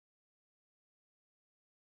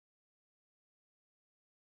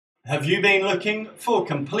Have you been looking for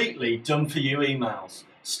completely done-for-you emails?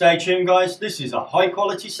 Stay tuned, guys. This is a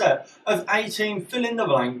high-quality set of 18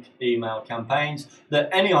 fill-in-the-blank email campaigns that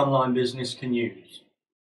any online business can use.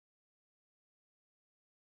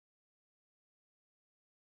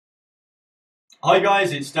 Hi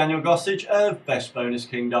guys, it's Daniel Gossage of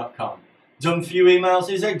bestbonusking.com. Done-for-you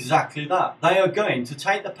emails is exactly that. They are going to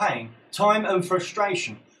take the pain, time and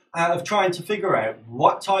frustration out of trying to figure out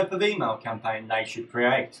what type of email campaign they should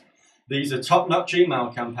create. These are top-notch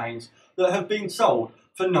email campaigns that have been sold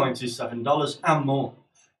for $97 and more.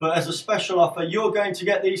 But as a special offer, you're going to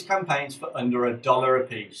get these campaigns for under $1 a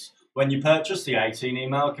piece when you purchase the 18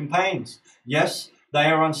 email campaigns. Yes, they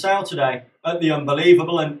are on sale today at the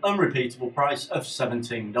unbelievable and unrepeatable price of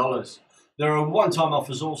 $17. There are one-time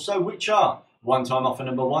offers also, which are one-time offer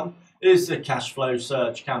number one is the cash flow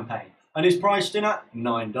surge campaign and is priced in at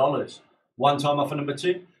 $9. One-time offer number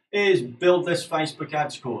two is Build This Facebook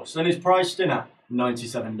Ads course and is priced in at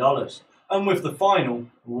 $97. And with the final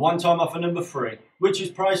one-time offer number three, which is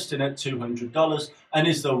priced in at $200 and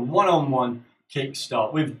is the one-on-one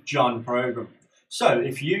Kickstart with John program. So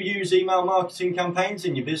if you use email marketing campaigns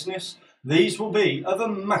in your business, these will be of a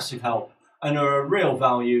massive help and are a real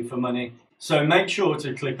value for money. So make sure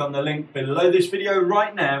to click on the link below this video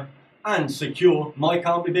right now and secure my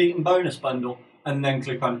Can't Be Beaten bonus bundle, and then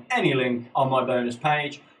click on any link on my bonus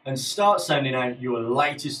page and start sending out your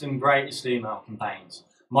latest and greatest email campaigns.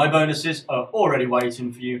 My bonuses are already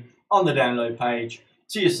waiting for you on the download page.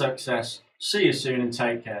 To your success. See you soon and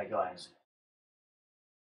take care, guys.